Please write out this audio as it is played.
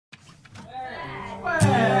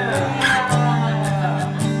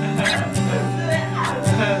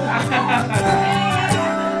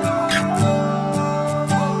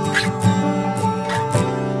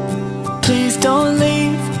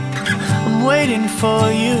waiting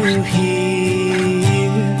for you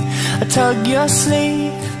here. I tug your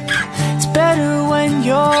sleeve, it's better when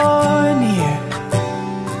you're near.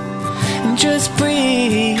 And just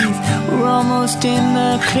breathe, we're almost in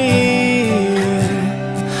the clear.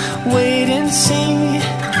 Wait and see,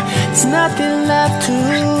 there's nothing left to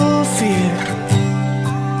fear.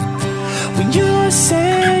 When you're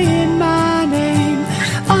saying my name,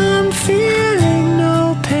 I'm feeling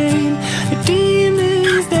no pain. The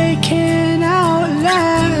demons, they can't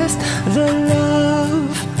outlast the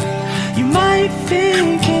love. You might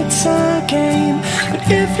think it's a game, but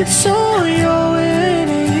if it's all you're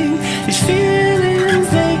winning, these feelings,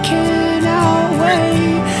 they can't outweigh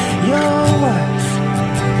your worth.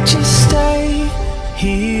 Just stay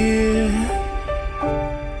here.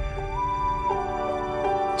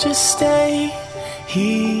 Just stay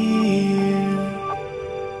here.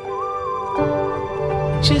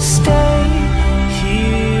 Just stay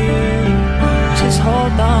here. Just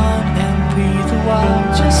hold on and breathe a while.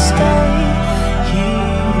 Just stay here.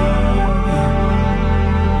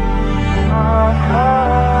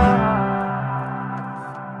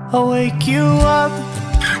 I'll wake you up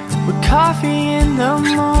with coffee in the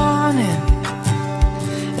morning,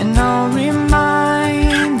 and I'll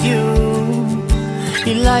remind you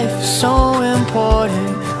your life is so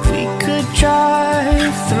important. We could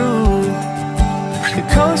drive through the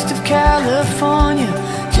coast of California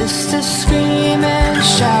just to scream and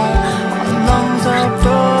shout. Our lungs are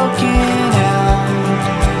broken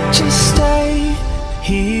out. Just stay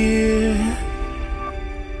here.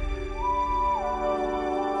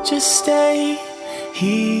 Just stay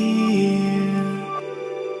here.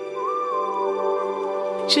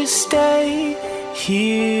 Just stay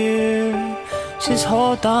here. Just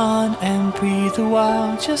hold on and breathe a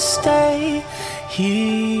while. Just stay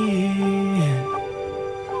here.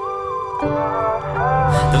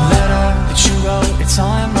 The letter that you wrote, it's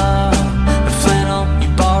on my own. The flannel you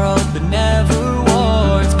borrowed but never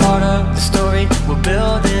wore, it's part of the story we're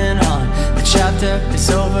building on. The chapter is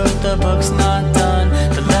over, the book's not done.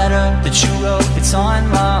 The letter that you wrote, it's on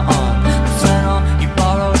my own. The flannel you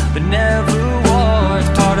borrowed but never wore,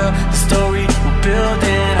 it's part of the story we're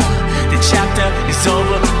building on. The chapter is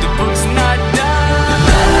over, the book's not done. The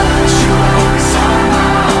letter that you wrote is on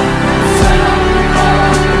my own. The flannel you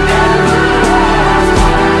borrowed but never wore, it's part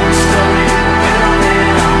of the story we're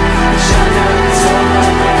building on. The chapter is over,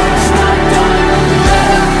 the book's not done. The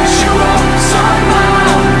letter that you wrote is on my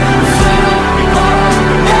own. The flannel you borrowed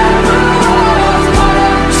but never wore, it's part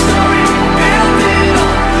of the story we're building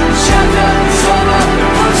on. The chapter is over, the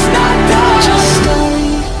book's not done. Just stay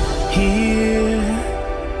here.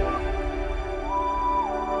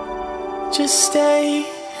 Just stay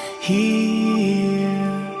here.